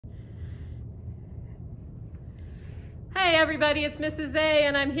Hey everybody, it's Mrs. A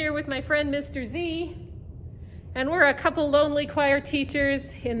and I'm here with my friend Mr. Z. And we're a couple lonely choir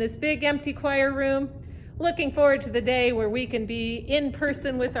teachers in this big empty choir room, looking forward to the day where we can be in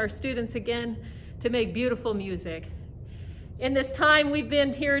person with our students again to make beautiful music. In this time we've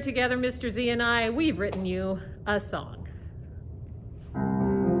been here together, Mr. Z and I, we've written you a song.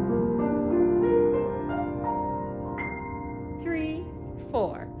 3,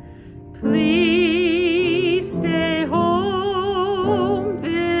 4. Please stay home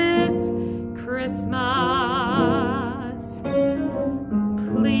this Christmas.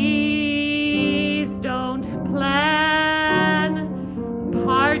 Please don't plan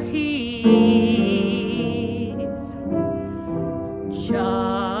parties.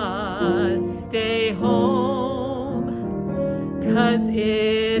 Just stay home, 'cause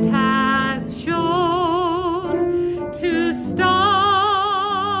it has shown to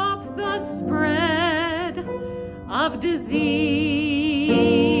stop the spread of disease.